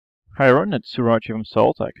Hi everyone, it's Suraj from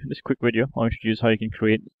SolidWorks. In this quick video, I'll introduce how you can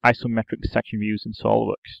create isometric section views in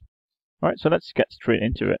SolidWorks. Alright, so let's get straight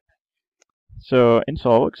into it. So in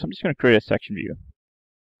SolidWorks, I'm just going to create a section view.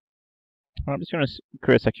 I'm just going to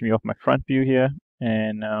create a section view of my front view here,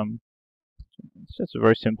 and it's just a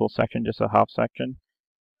very simple section, just a half section.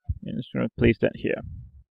 And I'm just going to place that here.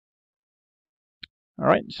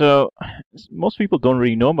 Alright, so most people don't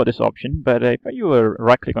really know about this option, but if you were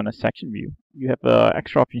right-click on a section view, you have an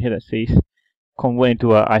extra option here that says convert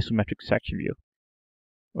into an isometric section view.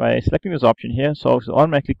 By selecting this option here, SolidWorks will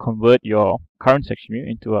automatically convert your current section view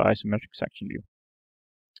into an isometric section view.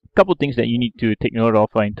 A couple of things that you need to take note of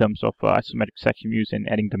in terms of isometric section views and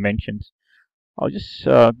adding dimensions. I'll just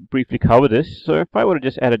briefly cover this. So if I were to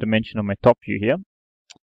just add a dimension on my top view here,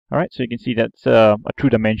 alright, so you can see that's a true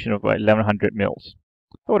dimension of 1100 mils.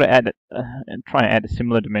 If I were to add it and try and add a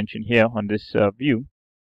similar dimension here on this view,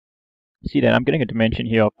 see that I'm getting a dimension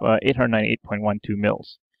here of 898.12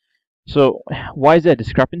 mils. So why is there a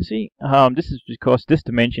discrepancy? This is because this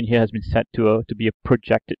dimension here has been set to be a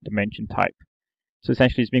projected dimension type. So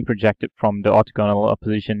essentially it's being projected from the orthogonal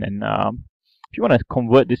position, and if you want to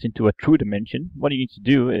convert this into a true dimension, what you need to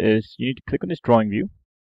do is you need to click on this drawing view.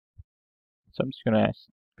 So I'm just going to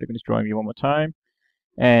click on this drawing view one more time.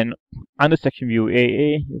 And under section view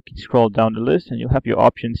AA, you can scroll down the list and you'll have your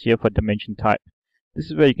options here for dimension type. This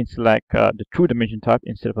is where you can select the true dimension type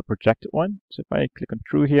instead of a projected one. So if I click on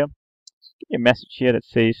true here, give me a message here that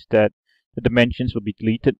says that the dimensions will be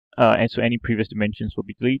deleted, and so any previous dimensions will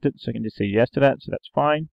be deleted. So I can just say yes to that, so that's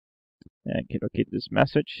fine. And click OK to this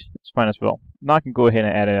message, that's fine as well. Now I can go ahead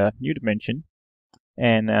and add a new dimension,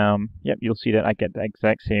 and yep, you'll see that I get the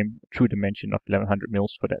exact same true dimension of 1100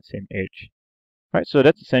 mils for that same edge. Right, so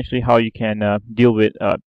that's essentially how you can deal with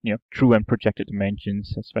true and projected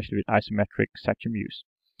dimensions, especially with isometric section views.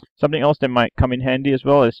 Something else that might come in handy as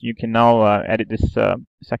well is you can now edit this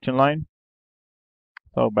section line.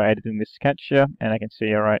 So by editing this sketch here, and I can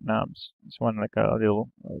say, all right, now this one like a little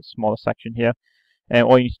smaller section here, and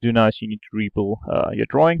all you need to do now is you need to rebuild your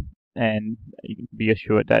drawing, and you can be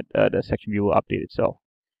assured that the section view will update itself.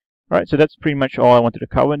 Alright, so that's pretty much all I wanted to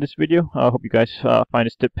cover in this video. I hope you guys find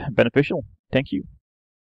this tip beneficial. Thank you.